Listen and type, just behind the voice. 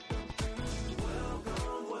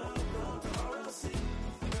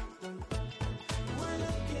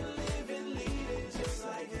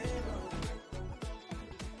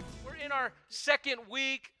second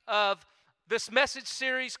week of this message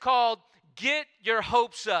series called Get Your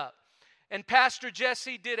Hopes Up. And Pastor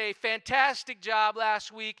Jesse did a fantastic job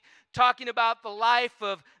last week talking about the life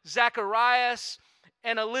of Zacharias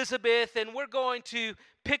and Elizabeth, and we're going to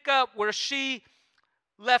pick up where she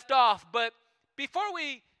left off. But before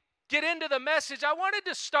we get into the message, I wanted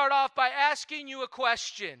to start off by asking you a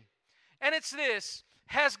question. And it's this: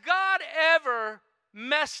 has God ever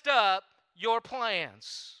messed up your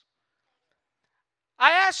plans?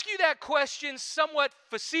 I ask you that question somewhat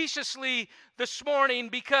facetiously this morning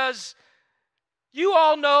because you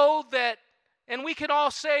all know that, and we can all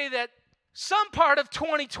say that some part of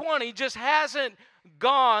 2020 just hasn't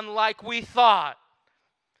gone like we thought.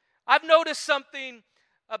 I've noticed something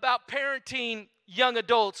about parenting young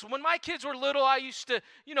adults. When my kids were little, I used to,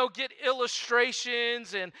 get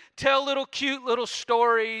illustrations and tell cute little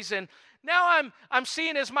stories. And now I'm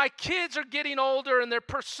seeing as my kids are getting older and they're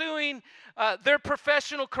pursuing their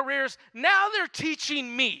professional careers, now they're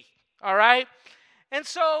teaching me, all right? And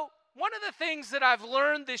so one of the things that I've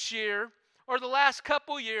learned this year, or the last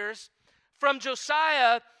couple years, from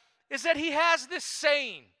Josiah is that he has this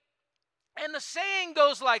saying. And the saying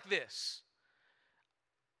goes like this: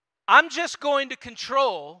 I'm just going to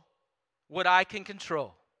control what I can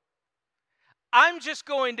control. I'm just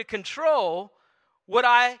going to control what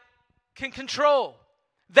I can control.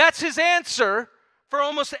 That's his answer for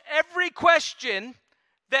almost every question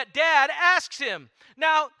that Dad asks him.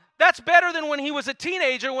 Now, that's better than when he was a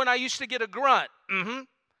teenager when I used to get a grunt.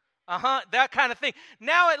 That kind of thing.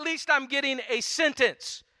 Now at least I'm getting a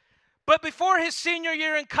sentence. But before his senior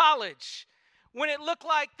year in college, when it looked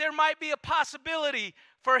like there might be a possibility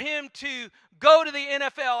for him to go to the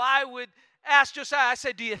NFL, I would ask Josiah, I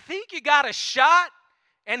said, do you think you got a shot?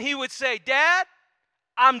 And he would say, Dad,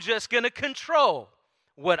 I'm just going to control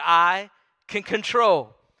what I can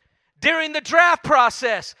control. During the draft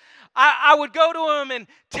process, I would go to him and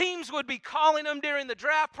teams would be calling him during the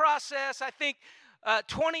draft process. I think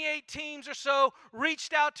 28 teams or so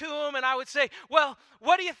reached out to him, and I would say, well,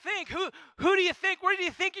 what do you think? Who do you think? Where do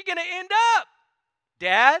you think you're going to end up?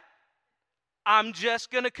 Dad, I'm just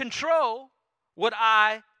going to control what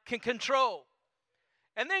I can control.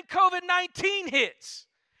 And then COVID-19 hits,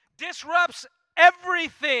 disrupts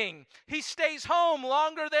everything. He stays home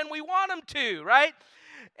longer than we want him to, right?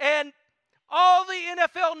 And all the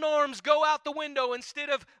NFL norms go out the window. Instead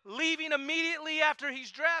of leaving immediately after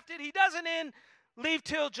he's drafted, he doesn't leave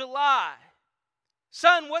till July.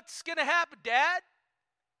 Son, what's going to happen, Dad?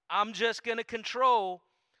 I'm just going to control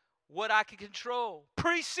what I can control.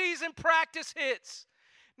 Preseason practice hits.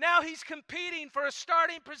 Now he's competing for a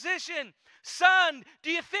starting position. Son,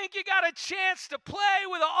 do you think you got a chance to play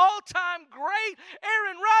with an all-time great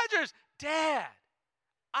Aaron Rodgers? Dad,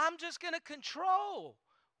 I'm just going to control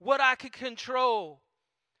what I can control.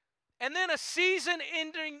 And then a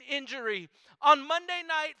season-ending injury on Monday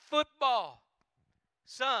Night Football.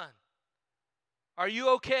 Son, are you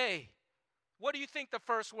okay? What do you think the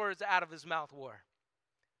first words out of his mouth were?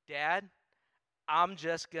 Dad, I'm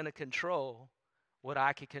just going to control what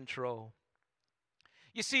I can control.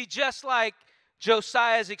 You see, just like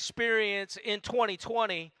Josiah's experience in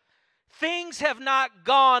 2020, things have not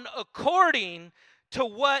gone according to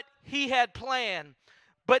what he had planned.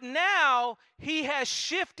 But now he has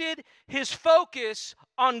shifted his focus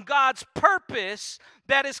on God's purpose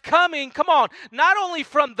that is coming, not only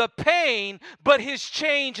from the pain, but his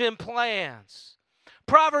change in plans.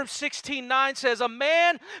 Proverbs 16:9 says, a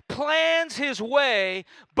man plans his way,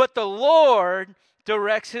 but the Lord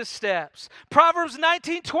directs his steps. Proverbs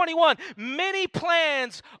 19:21, many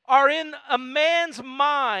plans are in a man's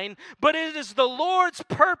mind, but it is the Lord's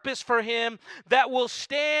purpose for him that will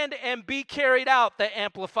stand and be carried out, the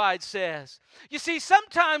Amplified says. You see,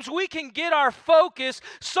 sometimes we can get our focus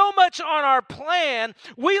so much on our plan,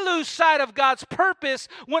 we lose sight of God's purpose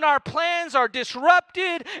when our plans are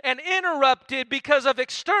disrupted and interrupted because of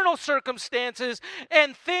external circumstances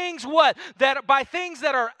and things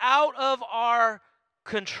that are out of our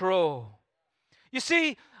control. You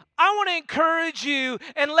see, I want to encourage you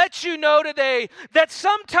and let you know today that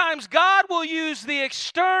sometimes God will use the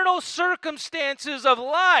external circumstances of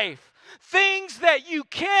life, things that you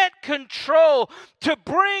can't control, to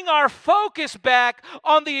bring our focus back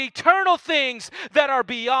on the eternal things that are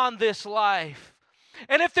beyond this life.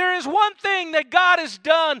 And if there is one thing that God has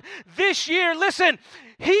done this year,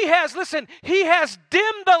 He has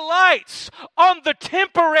dimmed the lights on the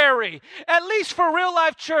temporary, at least for Real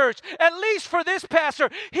Life Church, at least for this pastor.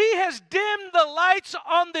 He has dimmed the lights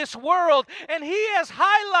on this world, and he has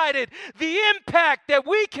highlighted the impact that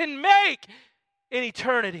we can make in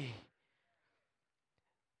eternity.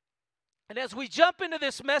 And as we jump into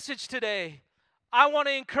this message today, I want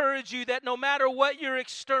to encourage you that no matter what your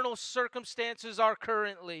external circumstances are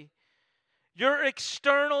currently, your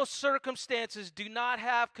external circumstances do not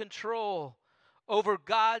have control over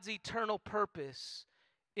God's eternal purpose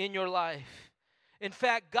in your life. In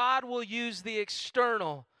fact, God will use the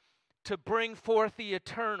external to bring forth the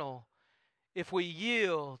eternal if we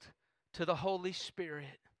yield to the Holy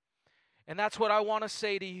Spirit. And that's what I want to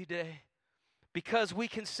say to you today. Because we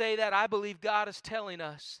can say that, I believe God is telling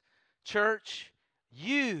us, church,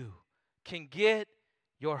 you can get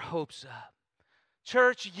your hopes up.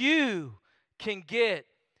 Church, you can get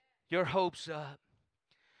your hopes up.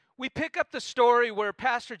 We pick up the story where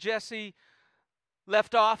Pastor Jesse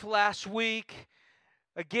left off last week.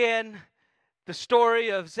 Again, the story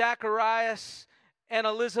of Zacharias and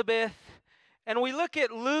Elizabeth. And we look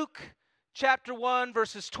at Luke chapter 1,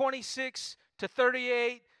 verses 26 to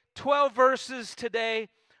 38, 12 verses today.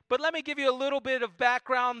 But let me give you a little bit of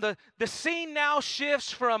background. The scene now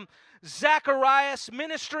shifts from Zacharias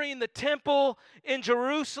ministering the temple in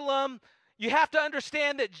Jerusalem. You have to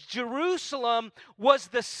understand that Jerusalem was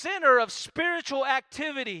the center of spiritual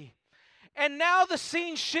activity. And now the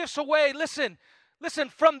scene shifts away. Listen,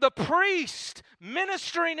 from the priest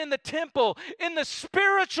ministering in the temple, in the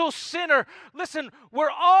spiritual center. Listen,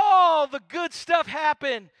 where all the good stuff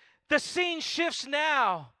happened, the scene shifts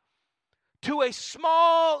now to a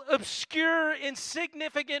small, obscure,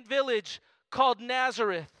 insignificant village called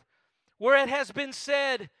Nazareth, where it has been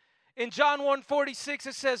said in John 1:46,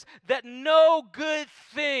 it says that no good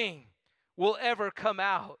thing will ever come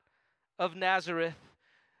out of Nazareth.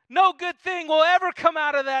 No good thing will ever come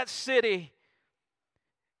out of that city.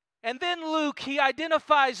 And then Luke, he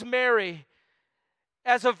identifies Mary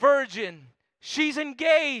as a virgin. She's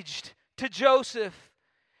engaged to Joseph.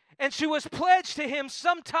 And she was pledged to him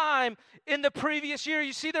sometime in the previous year.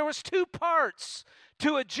 You see, there was two parts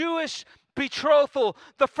to a Jewish betrothal.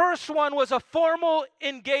 The first one was a formal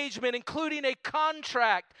engagement, including a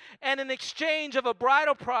contract and an exchange of a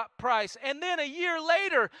bridal price. And then a year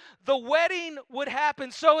later, the wedding would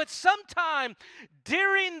happen. So it's sometime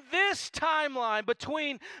during this timeline,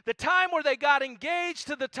 between the time where they got engaged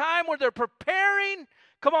to the time where they're preparing,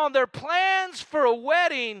 their plans for a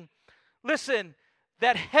wedding. Listen,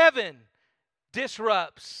 that heaven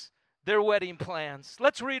disrupts their wedding plans.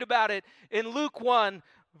 Let's read about it in Luke 1,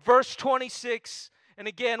 verse 26. And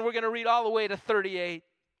again, we're going to read all the way to 38.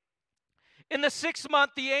 In the 6th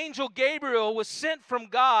month, the angel Gabriel was sent from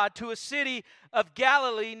God to a city of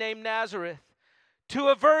Galilee named Nazareth, to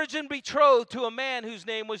a virgin betrothed to a man whose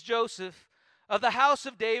name was Joseph, of the house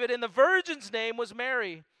of David, and the virgin's name was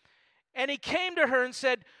Mary. And he came to her and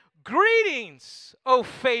said, "Greetings, O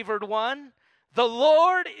favored one. The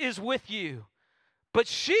Lord is with you." But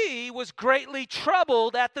she was greatly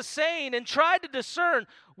troubled at the saying and tried to discern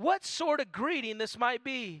what sort of greeting this might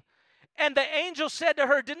be. And the angel said to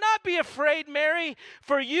her, "Do not be afraid, Mary,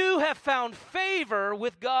 for you have found favor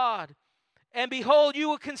with God. And behold, you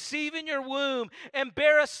will conceive in your womb and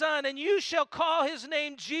bear a son, and you shall call his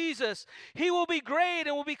name Jesus. He will be great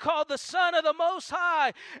and will be called the Son of the Most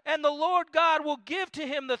High. And the Lord God will give to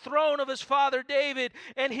him the throne of his father David,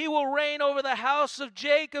 and he will reign over the house of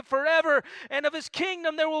Jacob forever, and of his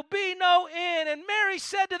kingdom there will be no end." And Mary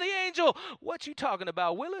said to the angel, "What you talking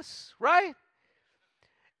about, Willis?" Right?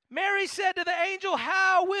 Mary said to the angel,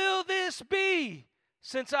 "How will this be,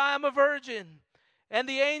 since I am a virgin?" And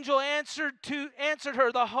the angel answered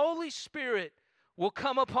her, "The Holy Spirit will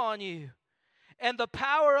come upon you, and the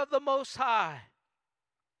power of the Most High.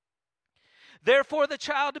 Therefore the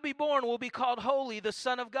child to be born will be called Holy, the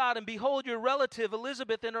Son of God. And behold, your relative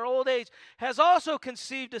Elizabeth in her old age has also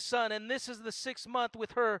conceived a son, and this is the 6th month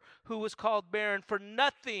with her who was called barren. For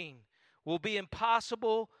nothing will be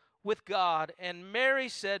impossible with God." And Mary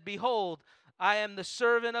said, "Behold, I am the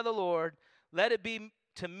servant of the Lord. Let it be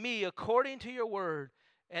to me according to your word."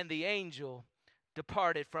 And the angel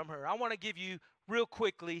departed from her. I want to give you real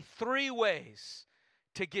quickly 3 ways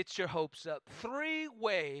to get your hopes up. 3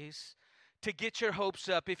 ways to get your hopes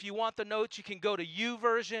up. If you want the notes, you can go to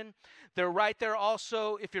YouVersion. They're right there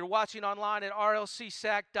also. If you're watching online at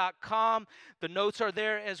rlcsac.com, the notes are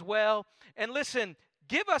there as well. And listen,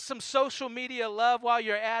 give us some social media love while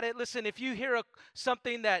you're at it. Listen, if you hear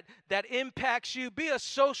something that impacts you, be a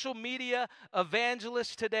social media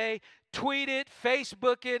evangelist today. Tweet it,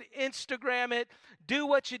 Facebook it, Instagram it. Do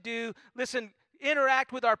what you do. Listen,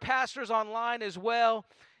 interact with our pastors online as well.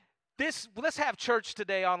 Let's have church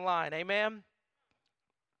today online. Amen?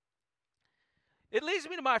 It leads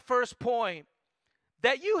me to my first point,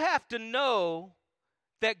 that you have to know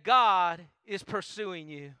that God is pursuing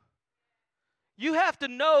you. you have to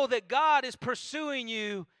know that God is pursuing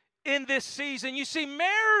you in this season. You see,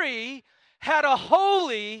 Mary had a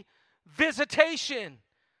holy visitation.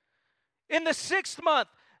 In the 6th month,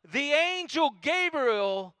 the angel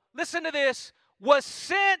Gabriel, listen to this, was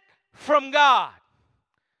sent from God.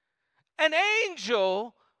 An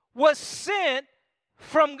angel was sent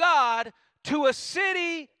from God to a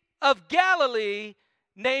city of Galilee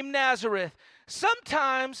named Nazareth.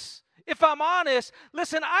 Sometimes, if I'm honest,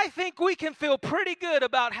 listen, I think we can feel pretty good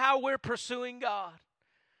about how we're pursuing God.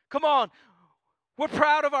 Come on. We're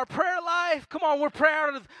proud of our prayer life. Come on, we're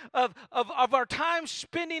proud of our time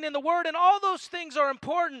spending in the Word, and all those things are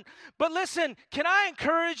important. But listen, can I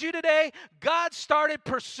encourage you today? God started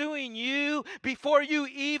pursuing you before you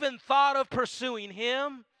even thought of pursuing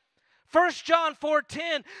Him. 1 John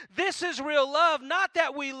 4:10, this is real love, not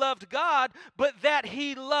that we loved God, but that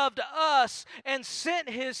He loved us and sent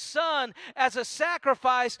His Son as a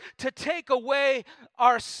sacrifice to take away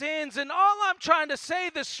our sins. And all I'm trying to say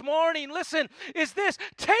this morning, listen, is this: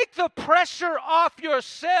 take the pressure off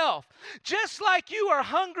yourself. Just like you are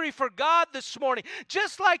hungry for God this morning,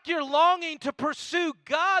 just like you're longing to pursue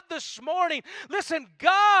God this morning, listen,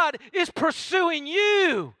 God is pursuing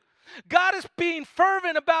you. God is being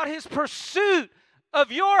fervent about His pursuit of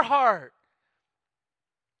your heart.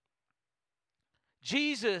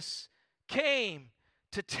 Jesus came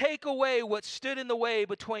to take away what stood in the way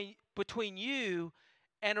between you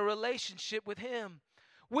and a relationship with Him.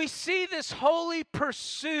 We see this holy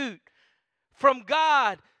pursuit from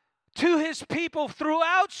God to His people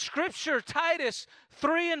throughout Scripture. Titus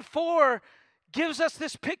 3 and 4 gives us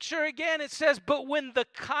this picture again. It says, but when the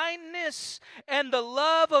kindness and the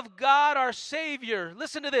love of God our Savior,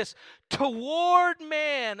 listen to this, toward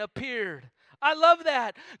man appeared. I love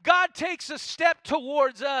that. God takes a step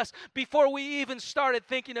towards us before we even started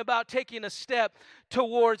thinking about taking a step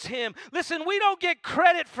towards Him. Listen, we don't get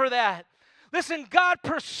credit for that. Listen, God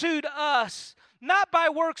pursued us. Not by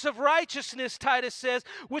works of righteousness, Titus says,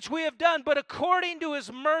 which we have done, but according to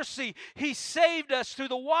His mercy, He saved us through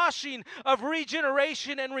the washing of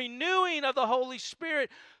regeneration and renewing of the Holy Spirit,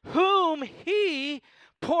 whom He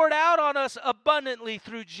poured out on us abundantly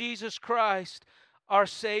through Jesus Christ, our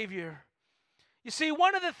Savior. You see,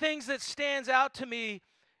 one of the things that stands out to me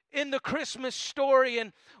in the Christmas story,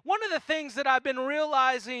 and one of the things that I've been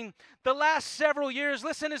realizing the last several years,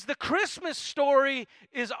 listen, is the Christmas story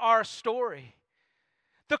is our story.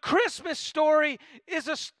 The Christmas story is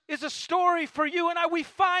a story for you and I. We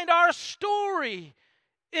find our story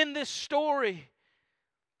in this story.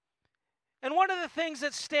 And one of the things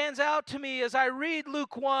that stands out to me as I read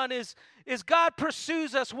Luke 1 is God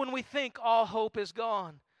pursues us when we think all hope is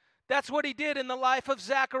gone. That's what He did in the life of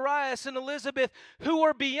Zacharias and Elizabeth, who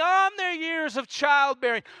were beyond their years of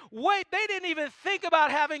childbearing. Wait, they didn't even think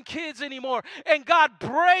about having kids anymore. And God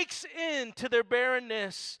breaks into their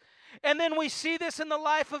barrenness. And then we see this in the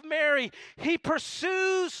life of Mary. He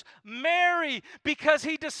pursues Mary because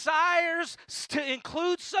He desires to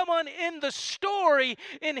include someone in the story,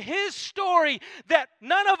 in His story, that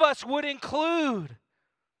none of us would include.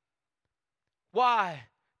 Why?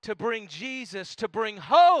 To bring Jesus, to bring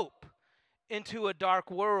hope into a dark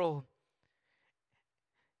world.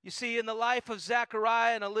 You see, in the life of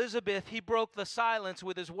Zachariah and Elizabeth, He broke the silence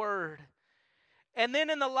with His word. And then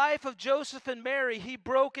in the life of Joseph and Mary, He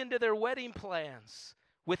broke into their wedding plans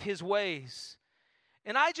with His ways.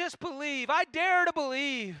 And I just believe, I dare to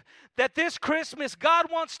believe that this Christmas God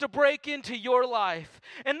wants to break into your life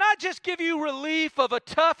and not just give you relief of a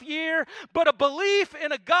tough year, but a belief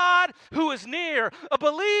in a God who is near, a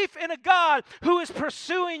belief in a God who is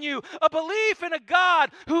pursuing you, a belief in a God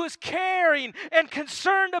who is caring and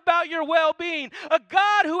concerned about your well-being, a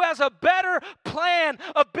God who has a better plan,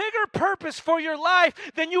 a bigger purpose for your life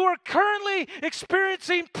than you are currently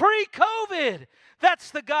experiencing pre-COVID. That's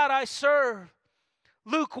the God I serve.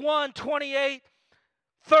 Luke 1, 28,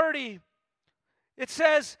 30, it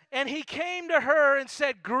says, and He came to her and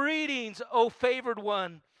said, greetings, O favored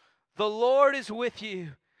one, the Lord is with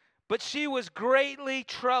you. But she was greatly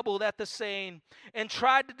troubled at the saying and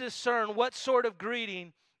tried to discern what sort of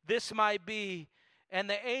greeting this might be. And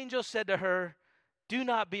the angel said to her, do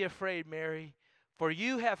not be afraid, Mary, for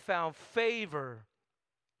you have found favor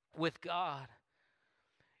with God.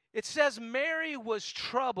 It says Mary was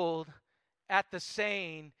troubled at the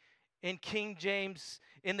saying. In King James,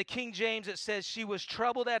 in the King James, it says she was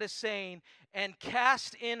troubled at his saying and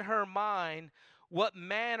cast in her mind what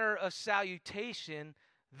manner of salutation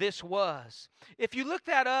this was. If you look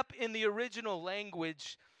that up in the original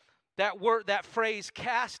language, that word, that phrase,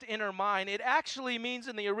 cast in her mind, it actually means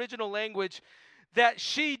in the original language that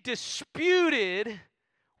she disputed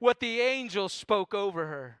what the angel spoke over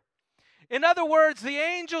her. In other words, the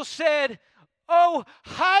angel said, "Oh,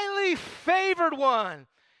 highly favored one."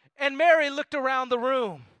 And Mary looked around the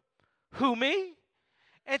room. Who, me?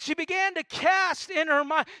 And she began to cast in her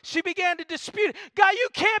mind. She began to dispute. God, you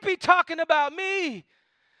can't be talking about me.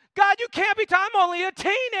 God, you can't be talking. I'm only a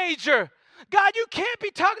teenager. God, you can't be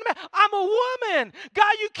talking about, I'm a woman.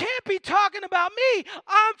 God, you can't be talking about me.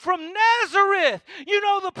 I'm from Nazareth. You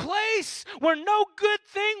know, the place where no good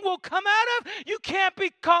thing will come out of. You can't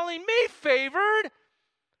be calling me favored.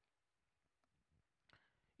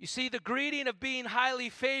 You see, the greeting of being highly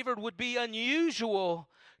favored would be unusual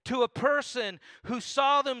to a person who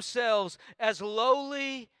saw themselves as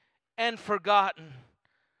lowly and forgotten.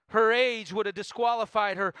 Her age would have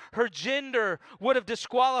disqualified her. Her gender would have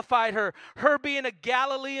disqualified her. Her being a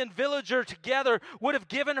Galilean villager together would have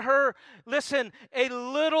given her, listen, a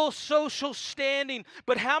little social standing.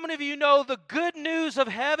 But how many of you know the good news of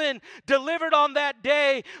heaven delivered on that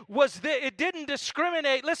day was that it didn't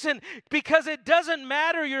discriminate? Listen, because it doesn't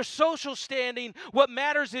matter your social standing. What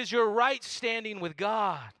matters is your right standing with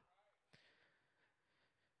God.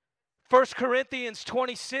 1 Corinthians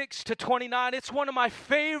 26-29, it's one of my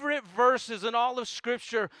favorite verses in all of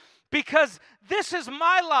Scripture because this is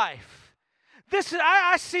my life.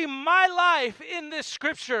 I see my life in this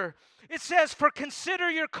Scripture. It says, "For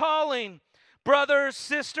consider your calling, brothers,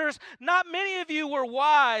 sisters. Not many of you were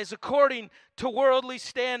wise according to worldly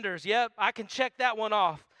standards." Yep, I can check that one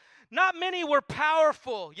off. Not many were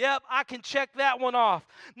powerful. Yep, I can check that one off.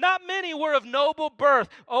 Not many were of noble birth.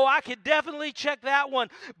 Oh, I can definitely check that one.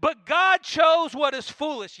 But God chose what is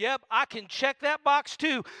foolish. Yep, I can check that box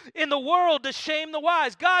too. In the world to shame the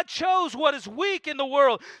wise. God chose what is weak in the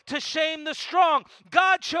world to shame the strong.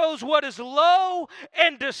 God chose what is low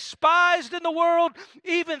and despised in the world,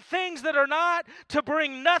 even things that are not, to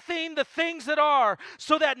bring nothing the things that are,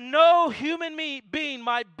 so that no human being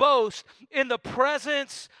might boast in the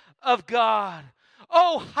presence of God.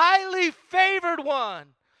 Oh, highly favored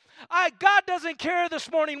one. God doesn't care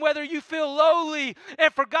this morning whether you feel lowly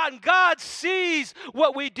and forgotten. God sees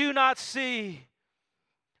what we do not see.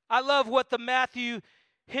 I love what the Matthew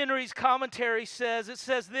Henry's commentary says. It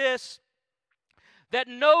says this, that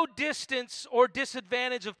no distance or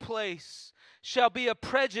disadvantage of place shall be a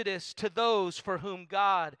prejudice to those for whom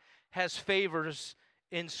God has favors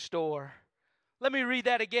in store. Let me read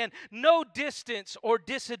that again. No distance or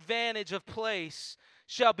disadvantage of place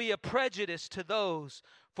shall be a prejudice to those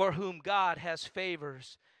for whom God has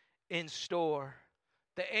favors in store.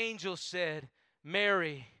 The angel said,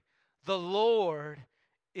 "Mary, the Lord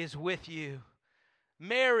is with you."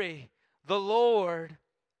 Mary, the Lord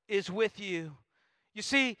is with you. You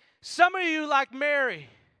see, some of you like Mary,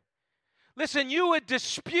 listen, you would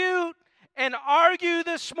dispute and argue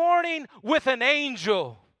this morning with an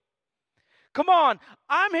angel. Come on,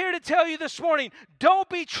 I'm here to tell you this morning, don't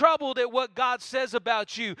be troubled at what God says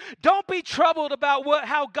about you. Don't be troubled about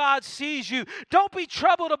how God sees you. Don't be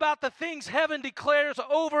troubled about the things heaven declares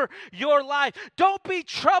over your life. Don't be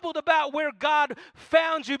troubled about where God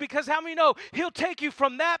found you, because how many know He'll take you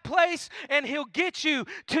from that place and He'll get you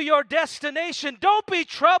to your destination. Don't be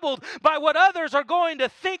troubled by what others are going to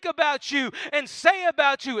think about you and say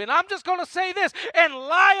about you. And I'm just going to say this, and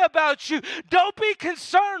lie about you. Don't be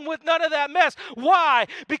concerned with none of that mess. Why?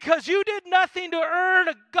 Because you did nothing to earn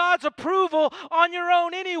God's approval on your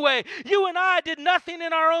own anyway. You and I did nothing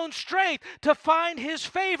in our own strength to find His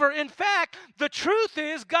favor. In fact, the truth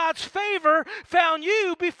is God's favor found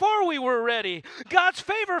you before we were ready. God's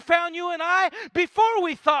favor found you and I before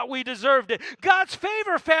we thought we deserved it. God's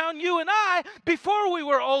favor found you and I before we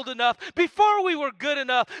were old enough, before we were good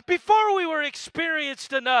enough, before we were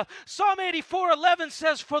experienced enough. Psalm 84:11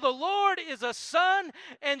 says, "For the Lord is a sun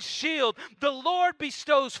and shield. The Lord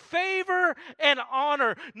bestows favor and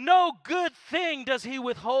honor. No good thing does He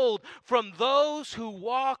withhold from those who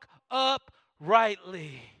walk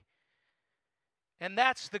uprightly." And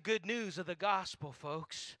that's the good news of the gospel,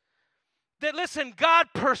 folks. That, listen,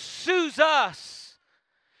 God pursues us.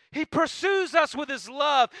 He pursues us with His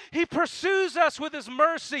love. He pursues us with His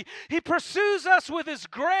mercy. He pursues us with His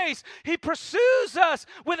grace. He pursues us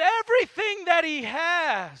with everything that He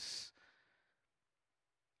has.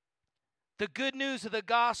 The good news of the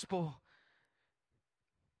gospel.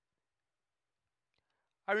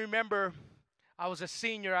 I remember I was a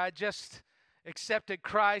senior. I just accepted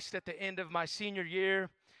Christ at the end of my senior year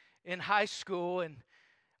in high school, and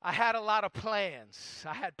I had a lot of plans.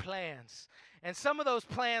 I had plans. And some of those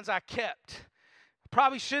plans I kept.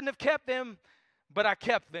 Probably shouldn't have kept them, but I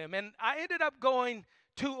kept them. And I ended up going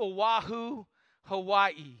to Oahu,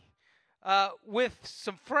 Hawaii, with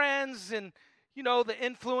some friends. And, the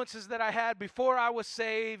influences that I had before I was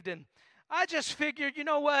saved, and I just figured, you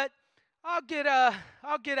know what? I'll get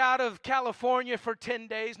out of California for 10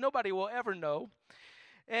 days. Nobody will ever know.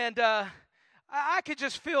 And I could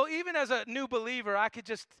just feel, even as a new believer, I could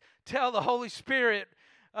just tell the Holy Spirit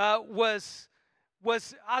was,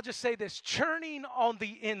 I'll just say this, churning on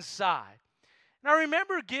the inside. And I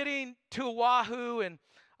remember getting to Oahu, and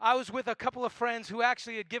I was with a couple of friends who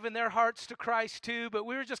actually had given their hearts to Christ too, but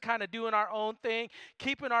we were just kind of doing our own thing,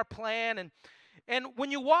 keeping our plan. And when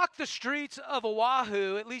you walk the streets of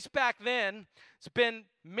Oahu, at least back then, it's been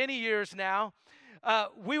many years now,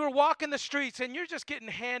 we were walking the streets, and you're just getting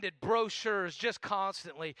handed brochures just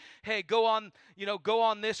constantly. Hey, go on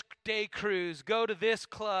this day cruise, go to this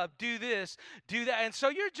club, do this, do that. And so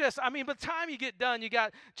you're just, by the time you get done, you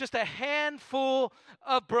got just a handful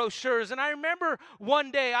of brochures. And I remember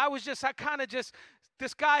one day,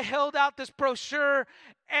 this guy held out this brochure,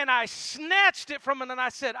 and I snatched it from him, and I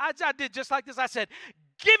said, I did just like this. I said,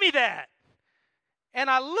 give me that. And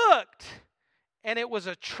I looked, and it was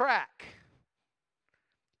a tract.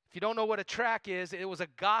 If you don't know what a tract is, it was a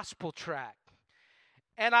gospel tract.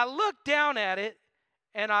 And I looked down at it,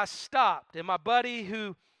 and I stopped. And my buddy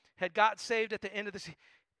who had got saved at the end of this,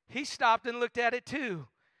 he stopped and looked at it too.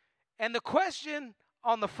 And the question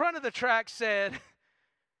on the front of the tract said,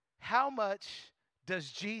 how much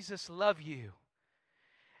does Jesus love you?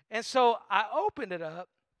 And so I opened it up,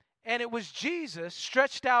 and it was Jesus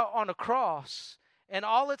stretched out on a cross. And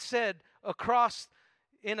all it said across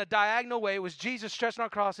in a diagonal way was Jesus stretched on a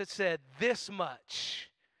cross. It said, this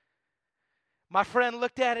much. My friend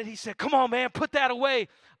looked at it. He said, come on, man, put that away.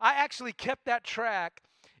 I actually kept that tract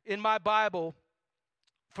in my Bible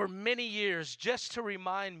for many years just to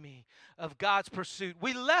remind me of God's pursuit.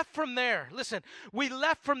 We left from there. Listen, we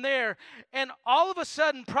left from there, and all of a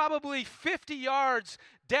sudden, probably 50 yards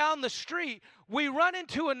down the street, we run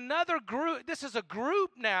into another group. This is a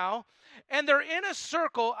group now, and they're in a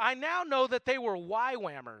circle. I now know that they were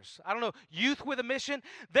YWAMers. I don't know, Youth with a Mission.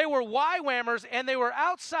 They were YWAMers, and they were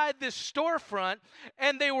outside this storefront,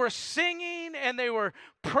 and they were singing, and they were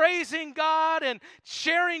praising God and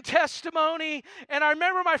sharing testimony. And I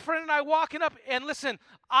remember my friend and I walking up, and listen,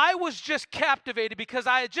 I was just captivated because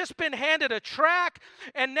I had just been handed a tract,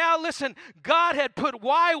 and now listen, God had put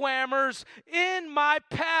YWAMers in my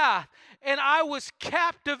path, and I was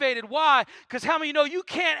captivated. Why? Because how many know you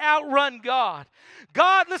can't outrun God?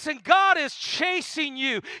 God, listen, God is chasing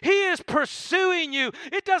you. He is pursuing you.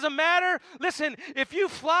 It doesn't matter. Listen, if you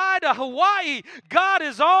fly to Hawaii, God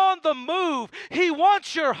is on the move. He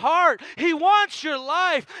wants your heart. He wants your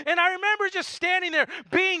life. And I remember just standing there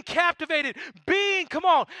being captivated, come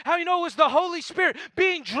on, how you know it was the Holy Spirit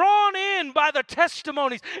being drawn in by the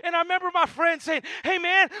testimonies. And I remember my friend saying, hey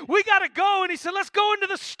man, we got to go. And he said, let's go into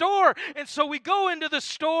the store. And so we go into the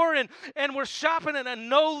store, and we're shopping, and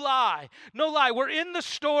no lie, we're in the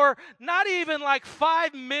store, not even like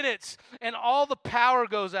 5 minutes, and all the power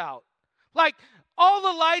goes out. Like, all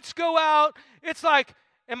the lights go out. It's like,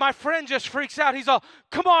 and my friend just freaks out. He's all,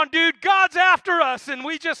 come on, dude, God's after us. And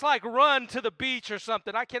we just like run to the beach or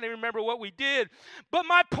something. I can't even remember what we did. But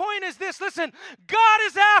my point is this, listen, God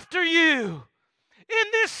is after you.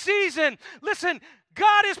 In this season, listen,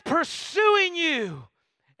 God is pursuing you.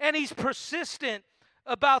 And He's persistent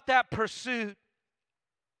about that pursuit.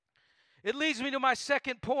 It leads me to my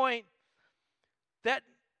second point, that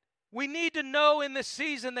we need to know in this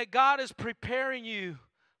season that God is preparing you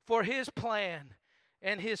for His plan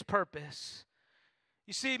and His purpose.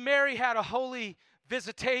 You see, Mary had a holy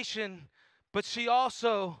visitation, but she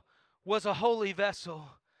also was a holy vessel.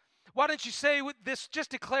 Why don't you say this, just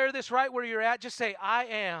declare this right where you're at. Just say, I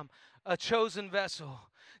am a chosen vessel.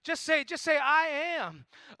 Just say, I am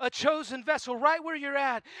a chosen vessel right where you're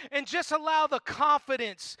at. And just allow the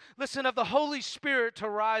confidence, listen, of the Holy Spirit to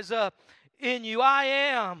rise up in you. I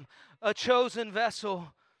am a chosen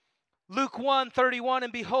vessel. Luke 1:31,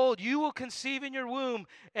 and behold, you will conceive in your womb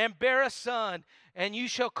and bear a son, and you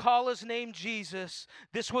shall call his name Jesus.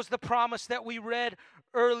 This was the promise that we read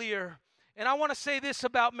earlier. And I want to say this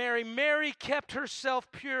about Mary. Mary kept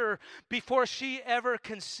herself pure before she ever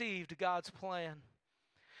conceived God's plan.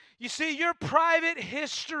 You see, your private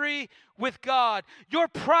history with God,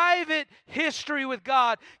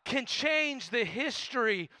 can change the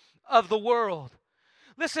history of the world.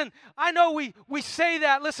 Listen, I know we say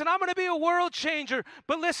that. Listen, I'm going to be a world changer.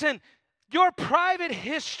 But listen, your private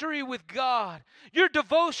history with God, your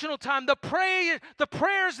devotional time, the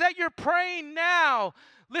prayers that you're praying now,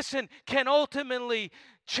 listen, can ultimately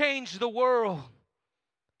change the world.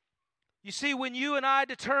 You see, when you and I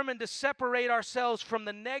determine to separate ourselves from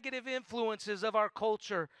the negative influences of our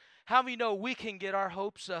culture How many know we can get our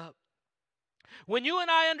hopes up? When you and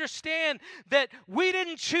I understand that we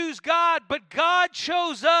didn't choose God, but God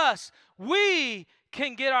chose us, we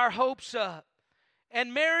can get our hopes up.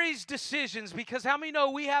 And Mary's decisions, because how many know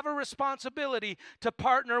we have a responsibility to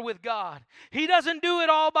partner with God? He doesn't do it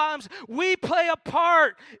all by himself. We play a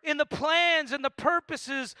part in the plans and the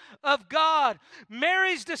purposes of God.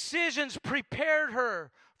 Mary's decisions prepared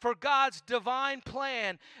her for God's divine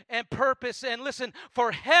plan and purpose. And listen,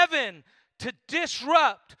 for heaven to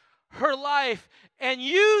disrupt her life and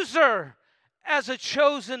use her as a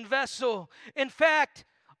chosen vessel. In fact,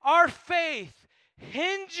 our faith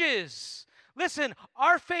hinges. Listen,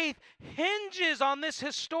 our faith hinges on this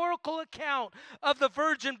historical account of the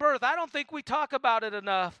virgin birth. I don't think we talk about it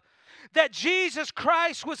enough. That Jesus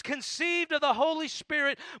Christ was conceived of the Holy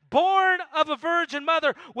Spirit, born of a virgin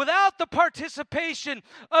mother, without the participation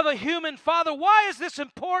of a human father. Why is this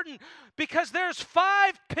important? Because there's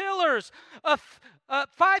five pillars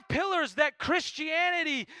that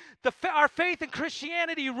Christianity, our faith in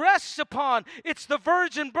Christianity rests upon. It's the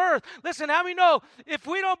virgin birth. Listen, how many know if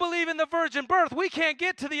we don't believe in the virgin birth, we can't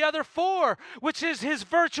get to the other four, which is his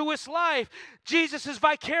virtuous life, Jesus'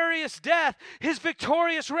 vicarious death, his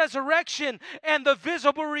victorious resurrection, and the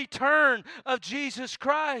visible return of Jesus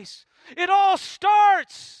Christ. It all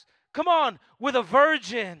starts, come on, with a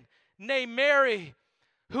virgin named Mary,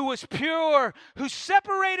 who was pure, who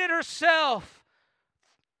separated herself.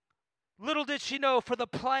 Little did she know for the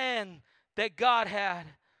plan that God had.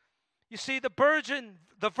 You see, the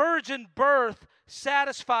virgin birth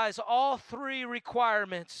satisfies all three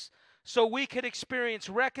requirements so we could experience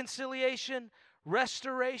reconciliation,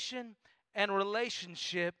 restoration, and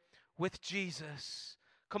relationship with Jesus.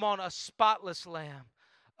 Come on, a spotless lamb,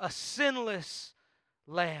 a sinless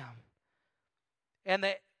lamb. And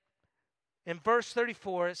in verse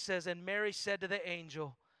 34 it says, "And Mary said to the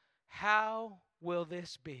angel, 'How will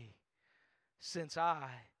this be, since I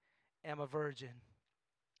am a virgin?'"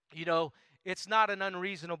 You know, it's not an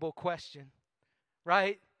unreasonable question,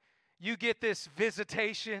 right? You get this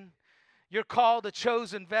visitation. You're called a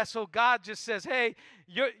chosen vessel. God just says, hey,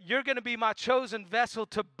 you're going to be my chosen vessel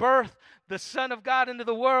to birth the Son of God into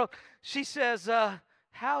the world. She says,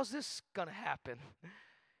 how's this going to happen?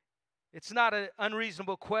 It's not an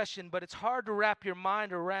unreasonable question, but it's hard to wrap your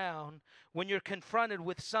mind around when you're confronted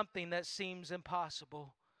with something that seems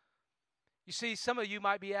impossible. You see, some of you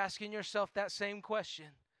might be asking yourself that same question.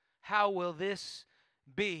 How will this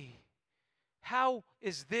be? How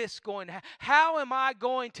is this going to happen? How am I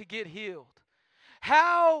going to get healed?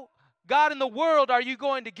 How, God, in the world are you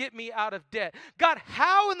going to get me out of debt? God,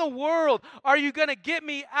 how in the world are you going to get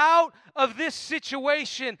me out of this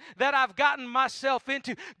situation that I've gotten myself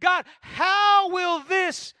into? God, how will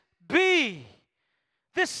this be?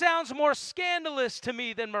 This sounds more scandalous to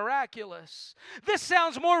me than miraculous. This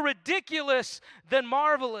sounds more ridiculous than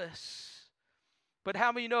marvelous. But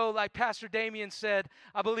how many know, like Pastor Damien said,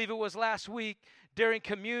 I believe it was last week during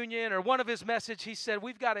communion or one of his messages, he said,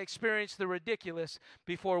 we've got to experience the ridiculous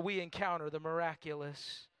before we encounter the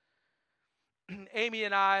miraculous. Amy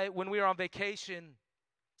and I, when we were on vacation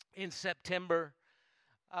in September,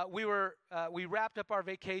 we wrapped up our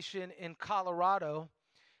vacation in Colorado,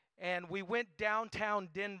 and we went downtown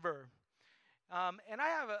Denver. And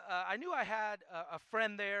I knew I had a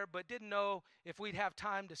friend there, but didn't know if we'd have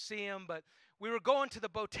time to see him. But we were going to the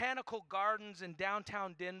botanical gardens in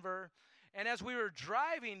downtown Denver. And as we were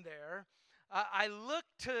driving there, I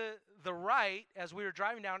looked to the right as we were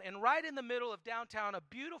driving down. And right in the middle of downtown, a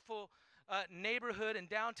beautiful neighborhood in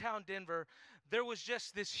downtown Denver, there was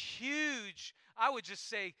just this huge, I would just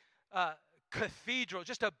say, cathedral,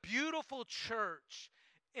 just a beautiful church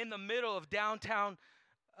in the middle of downtown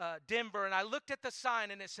Denver. And I looked at the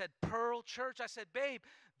sign and it said Pearl Church. I said, babe,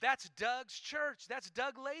 that's Doug's church. That's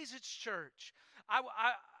Doug Lazit's church.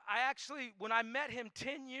 I actually, when I met him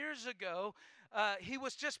 10 years ago, he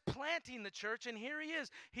was just planting the church, and here he is.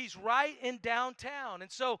 He's right in downtown.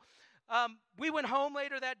 And so we went home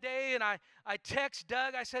later that day, and I text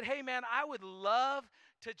Doug. I said, hey, man, I would love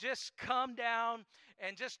to just come down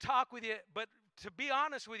and just talk with you. But to be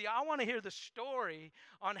honest with you, I want to hear the story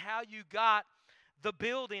on how you got the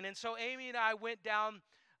building. And so Amy and I went down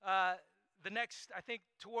the next, I think,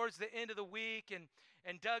 towards the end of the week,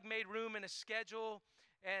 and Doug made room in his schedule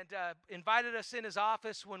and invited us in his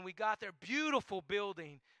office when we got there. Beautiful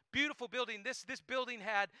building, beautiful building. This building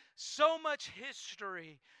had so much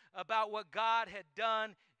history about what God had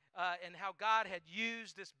done and how God had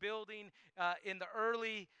used this building in the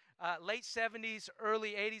late 70s,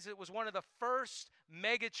 early 80s. It was one of the first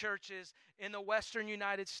mega churches in the western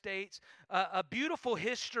United States. A beautiful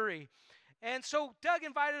history. And so Doug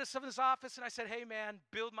invited us to his office, and I said, hey, man,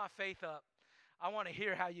 build my faith up. I want to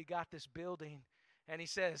hear how you got this building. And he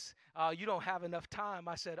says, you don't have enough time.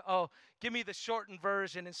 I said, oh, give me the shortened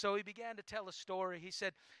version. And so he began to tell a story. He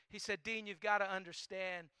said, Dean, you've got to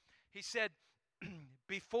understand. He said,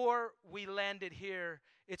 before we landed here,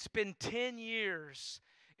 it's been 10 years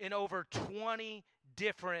in over 20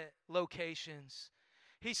 different locations.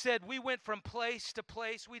 He said, we went from place to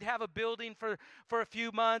place. We'd have a building for a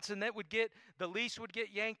few months, and the lease would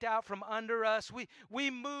get yanked out from under us.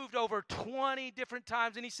 We moved over 20 different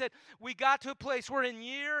times. And he said, we got to a place, we're in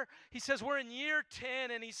year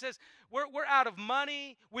 10, and he says, we're out of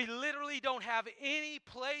money. We literally don't have any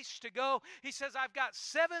place to go. He says, I've got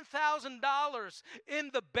 $7,000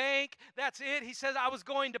 in the bank. That's it. He says, I was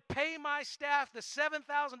going to pay my staff the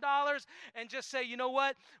 $7,000 and just say, you know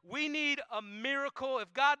what? We need a miracle.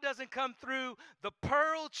 If God doesn't come through, the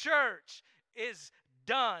Pearl Church is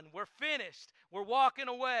done. We're finished. We're walking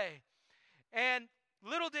away. And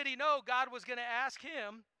little did he know God was going to ask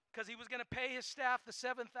him, because he was going to pay his staff the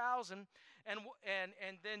 $7,000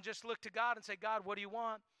 and then just look to God and say, God, what do you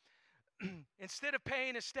want? Instead of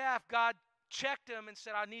paying his staff, God checked him and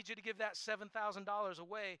said, I need you to give that $7,000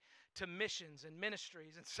 away to missions and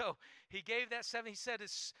ministries. And so he gave that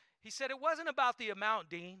he said it wasn't about the amount,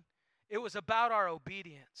 Dean. It was about our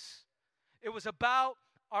obedience. It was about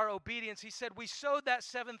our obedience. He said we sowed that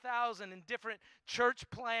 $7,000 in different church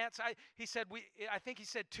plants. I think he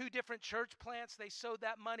said 2 different church plants they sowed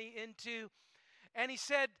that money into. And he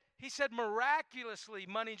said miraculously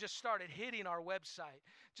money just started hitting our website.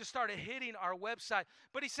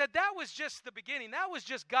 But he said that was just the beginning. That was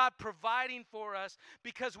just God providing for us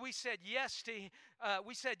because we said yes to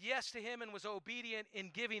him and was obedient in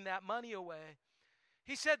giving that money away.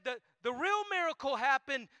 He said the real miracle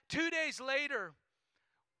happened 2 days later.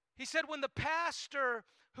 He said when the pastor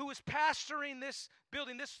who was pastoring this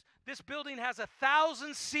building has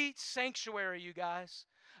 1,000-seat sanctuary, you guys.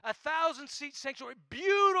 1,000-seat sanctuary,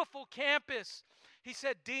 beautiful campus. He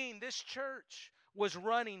said, Dean, this church was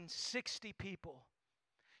running 60 people.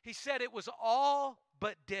 He said it was all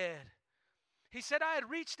but dead. He said I had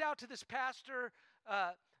reached out to this pastor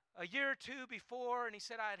a year or two before, and he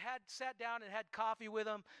said I had sat down and had coffee with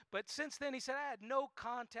him. But since then, he said, I had no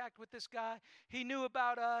contact with this guy. He knew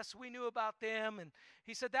about us. We knew about them. And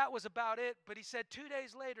he said that was about it. But he said 2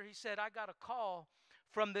 days later, he said, I got a call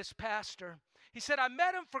from this pastor. He said, I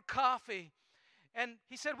met him for coffee. And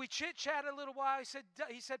he said, we chit-chatted a little while.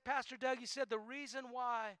 He said, Pastor Doug, he said, the reason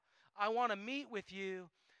why I want to meet with you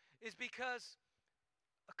is because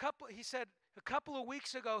a couple of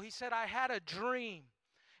weeks ago, he said, I had a dream.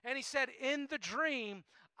 And he said, in the dream,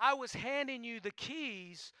 I was handing you the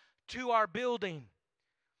keys to our building.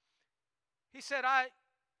 He said, I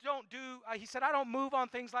don't move on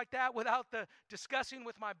things like that without the discussing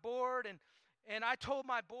with my board. And I told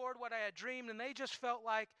my board what I had dreamed, and they just felt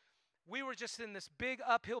like we were just in this big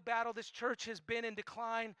uphill battle. This church has been in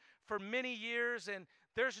decline for many years, and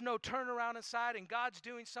there's no turnaround inside, and God's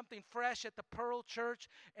doing something fresh at the Pearl Church.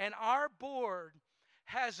 And our board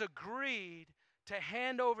has agreed to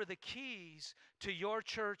hand over the keys to your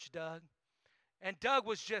church, Doug. And Doug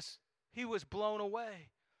he was blown away.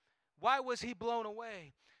 Why was he blown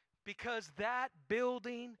away? Because that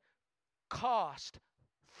building cost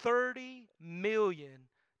 $30 million.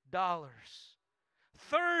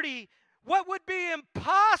 What would be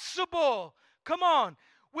impossible? Come on,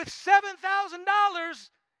 with $7,000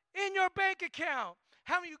 in your bank account.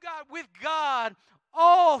 How many of you got with God,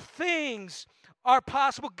 all things are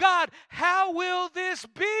possible? God, how will this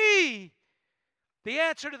be? The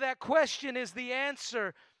answer to that question is the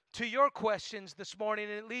answer to your questions this morning,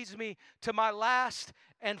 and it leads me to my last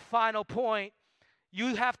and final point.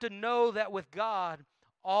 You have to know that with God,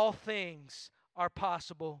 all things are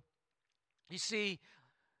possible. You see,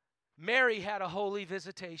 Mary had a holy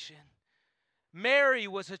visitation. Mary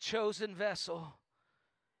was a chosen vessel,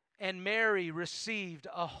 and Mary received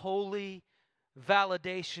a holy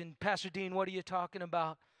validation. Pastor Dean, what are you talking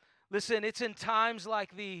about? Listen, it's in times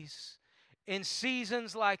like these, in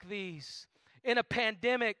seasons like these, in a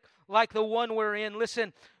pandemic like the one we're in.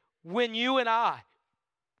 Listen, when you and I,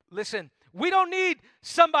 we don't need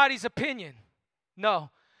somebody's opinion. No.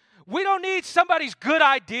 We don't need somebody's good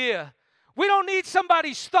idea. We don't need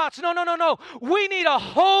somebody's thoughts. No. We need a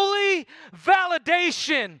holy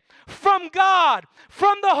validation from God,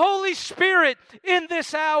 from the Holy Spirit in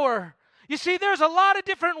this hour. You see, there's a lot of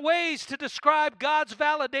different ways to describe God's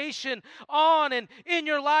validation on and in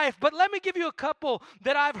your life, but let me give you a couple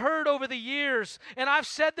that I've heard over the years, and I've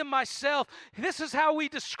said them myself. This is how we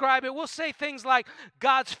describe it. We'll say things like,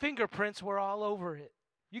 God's fingerprints were all over it.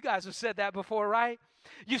 You guys have said that before, right?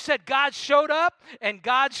 You said God showed up and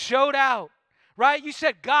God showed out. Right? You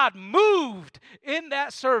said God moved in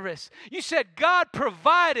that service. You said God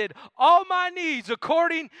provided all my needs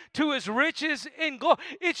according to his riches in glory.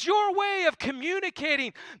 It's your way of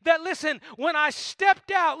communicating that, listen, when I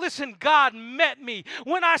stepped out, listen, God met me.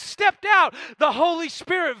 When I stepped out, the Holy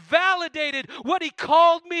Spirit validated what he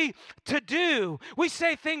called me to do. We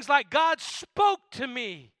say things like, God spoke to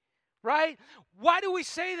me, right? Why do we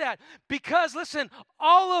say that? Because, listen,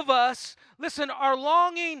 all of us, listen, are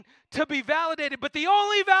longing to be validated, but the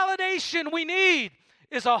only validation we need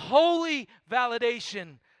is a holy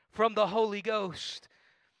validation from the Holy Ghost.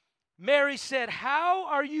 Mary said, how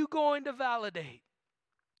are you going to validate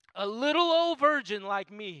a little old virgin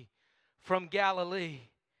like me from Galilee?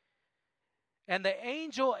 And the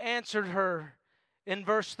angel answered her in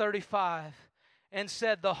verse 35 and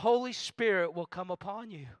said, the Holy Spirit will come upon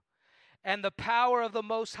you, and the power of the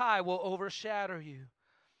Most High will overshadow you.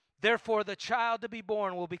 Therefore, the child to be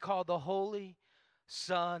born will be called the Holy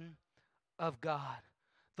Son of God.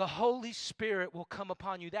 The Holy Spirit will come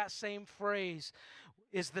upon you. That same phrase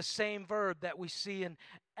is the same verb that we see in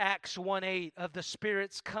Acts 1:8 of the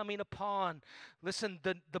Spirit's coming upon, listen,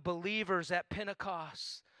 the believers at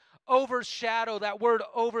Pentecost. Overshadow, that word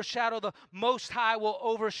overshadow, the Most High will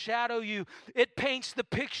overshadow you. It paints the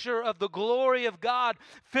picture of the glory of God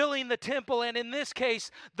filling the temple. And in this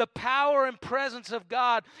case, the power and presence of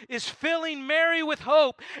God is filling Mary with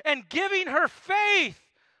hope and giving her faith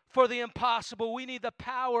for the impossible. We need the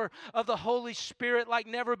power of the Holy Spirit like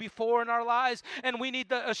never before in our lives. And we need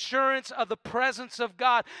the assurance of the presence of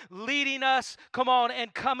God leading us, come on,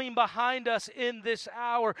 and coming behind us in this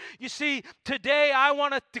hour. You see, today I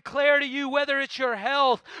want to declare to you, whether it's your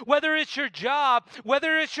health, whether it's your job,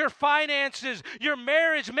 whether it's your finances, your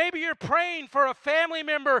marriage, maybe you're praying for a family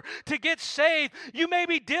member to get saved. You may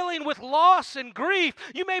be dealing with loss and grief.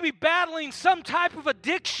 You may be battling some type of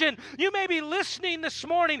addiction. You may be listening this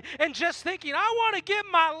morning and just thinking, I want to get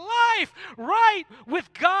my life right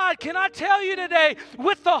with God. Can I tell you today,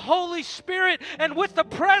 with the Holy Spirit and with the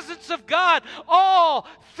presence of God, all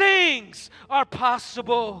things are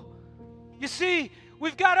possible. You see,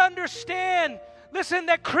 we've got to understand, listen,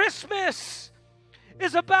 that Christmas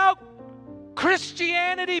is about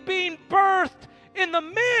Christianity being birthed in the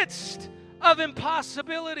midst of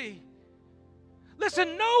impossibility.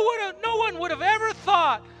 Listen, no one would have ever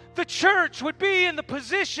thought the church would be in the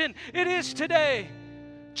position it is today.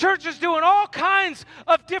 Church is doing all kinds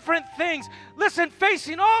of different things. Listen,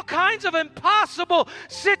 facing all kinds of impossible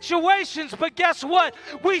situations. But guess what?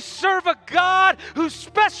 We serve a God who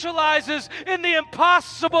specializes in the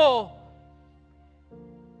impossible.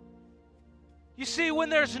 You see, when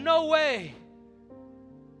there's no way,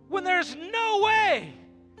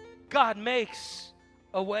 God makes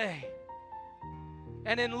a way.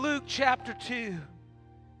 And in Luke chapter 2,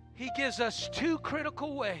 he gives us two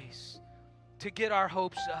critical ways to get our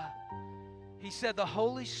hopes up. He said the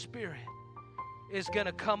Holy Spirit is going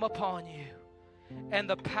to come upon you, and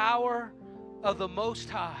the power of the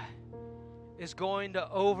Most High is going to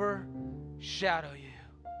overshadow you.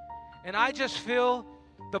 And I just feel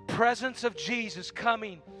the presence of Jesus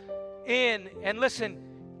coming in, and listen,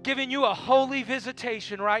 giving you a holy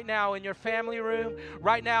visitation right now in your family room,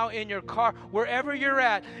 right now in your car, wherever you're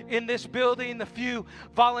at in this building, the few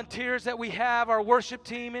volunteers that we have, our worship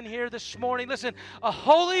team in here this morning. Listen, a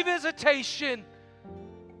holy visitation.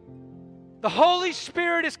 The Holy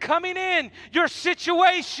Spirit is coming in your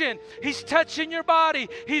situation. He's touching your body.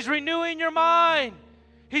 He's renewing your mind.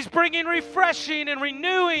 He's bringing refreshing and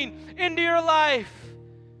renewing into your life.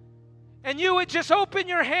 And you would just open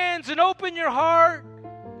your hands and open your heart.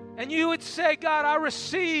 And you would say, God, I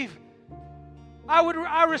receive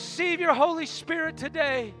your Holy Spirit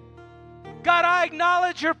today. God, I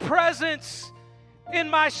acknowledge your presence in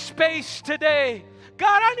my space today.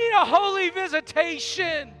 God, I need a holy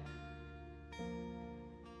visitation.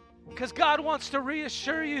 Because God wants to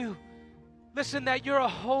reassure you, listen, that you're a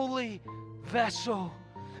holy vessel.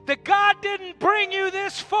 That God didn't bring you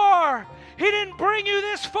this far. He didn't bring you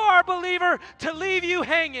this far, believer, to leave you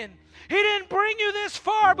hanging. He didn't bring you this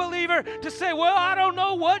far, believer, to say, well, I don't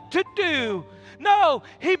know what to do. No,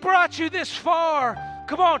 He brought you this far.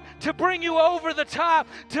 Come on, to bring you over the top,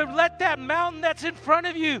 to let that mountain that's in front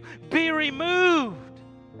of you be removed.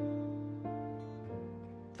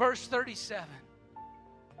 Verse 37,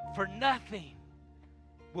 for nothing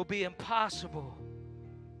will be impossible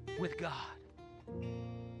with God.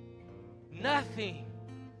 Nothing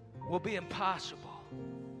will be impossible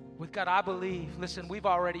with God. I believe, listen, we've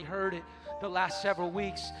already heard it the last several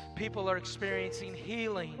weeks, people are experiencing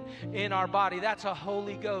healing in our body. That's a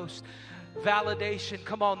Holy Ghost validation.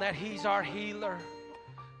 Come on, that He's our healer.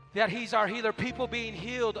 That He's our healer. People being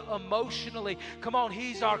healed emotionally. Come on,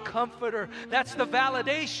 He's our comforter. That's the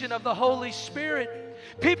validation of the Holy Spirit.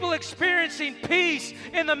 People experiencing peace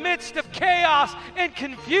in the midst of chaos and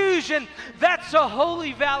confusion. That's a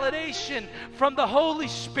holy validation from the Holy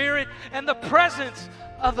Spirit and the presence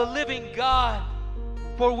of the living God.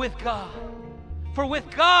 For with God,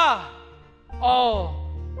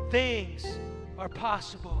 all things are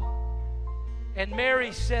possible. And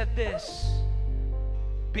Mary said this,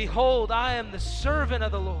 behold, I am the servant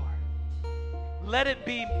of the Lord. Let it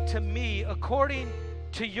be to me according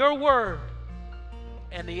to your word.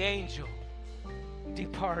 And the angel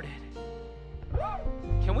departed.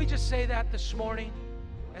 Can we just say that this morning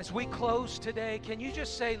as we close today? Can you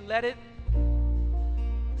just say, let it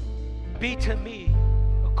be to me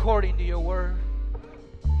according to your word?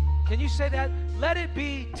 Can you say that? Let it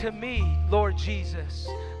be to me, Lord Jesus.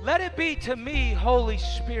 Let it be to me, Holy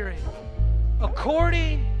Spirit,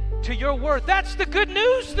 according to your word. That's the good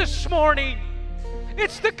news this morning.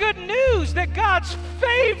 It's the good news that God's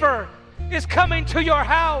favor is coming to your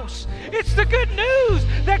house. It's the good news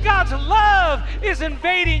that God's love is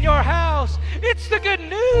invading your house. It's the good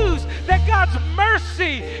news that God's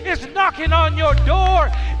mercy is knocking on your door.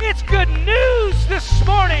 It's good news this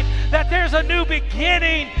morning that there's a new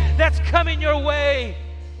beginning that's coming your way.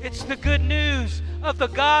 It's the good news of the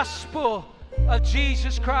gospel of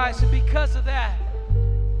Jesus Christ. And because of that,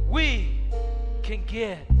 we can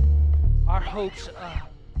get our hopes up.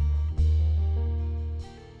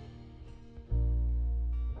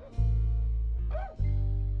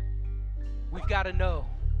 We've got to know,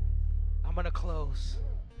 I'm going to close.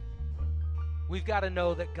 We've got to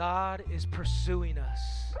know that God is pursuing us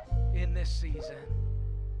in this season.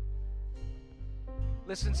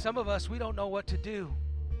 Listen, some of us, we don't know what to do.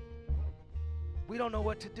 We don't know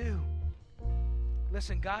what to do.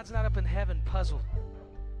 Listen, God's not up in heaven puzzled.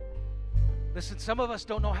 Listen, some of us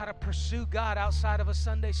don't know how to pursue God outside of a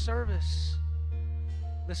Sunday service.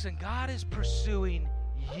 Listen, God is pursuing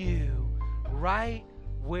you right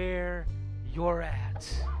where you're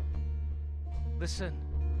at. Listen,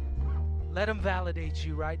 let Him validate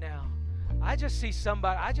you right now. I just see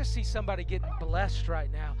somebody getting blessed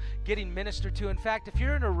right now, getting ministered to. In fact, if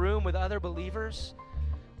you're in a room with other believers,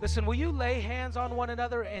 listen, will you lay hands on one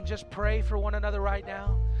another and just pray for one another right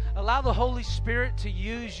now? Allow the Holy Spirit to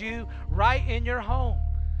use you right in your home.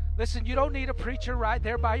 Listen, you don't need a preacher right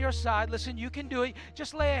there by your side. Listen, you can do it.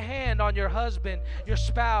 Just lay a hand on your husband, your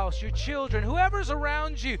spouse, your children, whoever's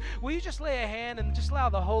around you. Will you just lay a hand and just allow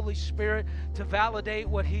the Holy Spirit to validate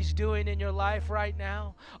what He's doing in your life right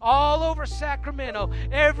now? All over Sacramento,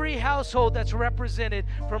 every household that's represented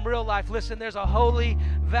from Real Life. Listen, there's a holy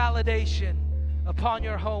validation upon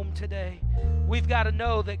your home today. We've got to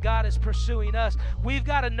know that God is pursuing us. We've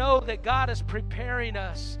got to know that God is preparing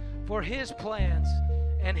us for His plans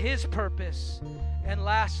and His purpose. And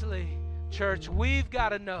lastly, church, we've got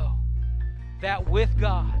to know that with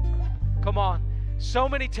God, come on, so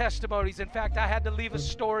many testimonies. In fact, I had to leave a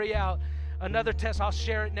story out, another test. I'll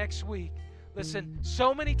share it next week. Listen,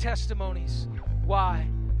 so many testimonies. Why?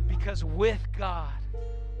 Because with God,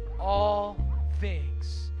 all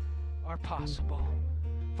things are possible.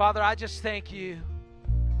 Father, I just thank you.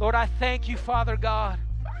 Lord, I thank you, Father God,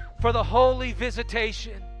 for the holy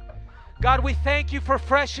visitation. God, we thank you for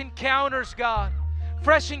fresh encounters, God.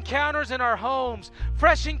 Fresh encounters in our homes.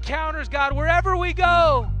 Fresh encounters, God, wherever we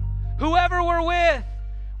go, whoever we're with.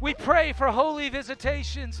 We pray for holy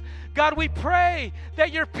visitations. God, we pray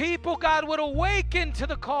that your people, God, would awaken to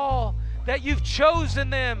the call that you've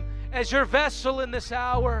chosen them as your vessel in this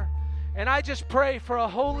hour. And I just pray for a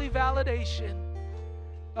holy validation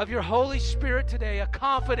of your Holy Spirit today, a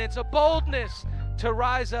confidence, a boldness to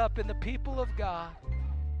rise up in the people of God.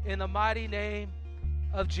 In the mighty name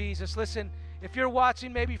of Jesus. Listen, if you're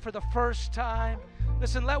watching maybe for the first time,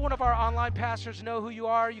 listen, let one of our online pastors know who you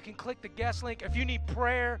are. You can click the guest link. If you need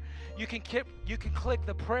prayer, you can click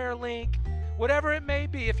the prayer link. Whatever it may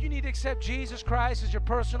be, if you need to accept Jesus Christ as your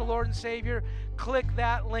personal Lord and Savior, click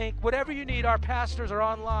that link. Whatever you need, our pastors are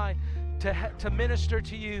online to minister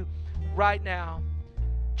to you right now.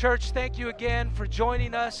 Church, thank you again for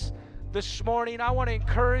joining us this morning. I want to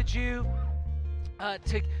encourage you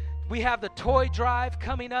we have the toy drive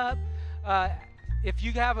coming up. If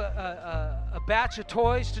you have a batch of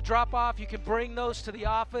toys to drop off, you can bring those to the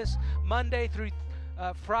office Monday through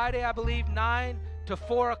Friday, I believe, 9 to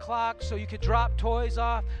 4 o'clock, so you could drop toys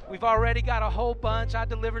off. We've already got a whole bunch. I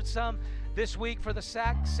delivered some this week for the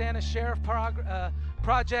Santa Sheriff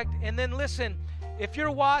project. And then listen, if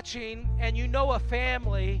you're watching and you know a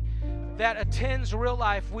family that attends Real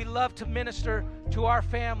Life, we love to minister to our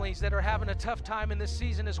families that are having a tough time in this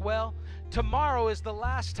season as well. Tomorrow is the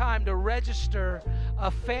last time to register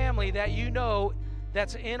a family that you know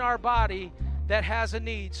that's in our body that has a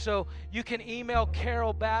need. So you can email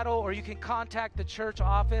Carol Battle or you can contact the church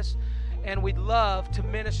office, and we'd love to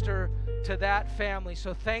minister to that family.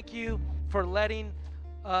 So thank you for letting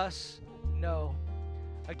us know.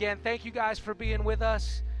 Again, thank you guys for being with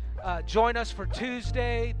us. Join us for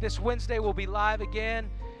Tuesday. This Wednesday we'll be live again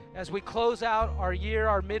as we close out our year,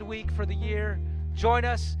 our midweek for the year. Join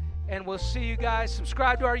us, and we'll see you guys.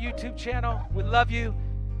 Subscribe to our YouTube channel. We love you.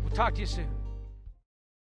 We'll talk to you soon.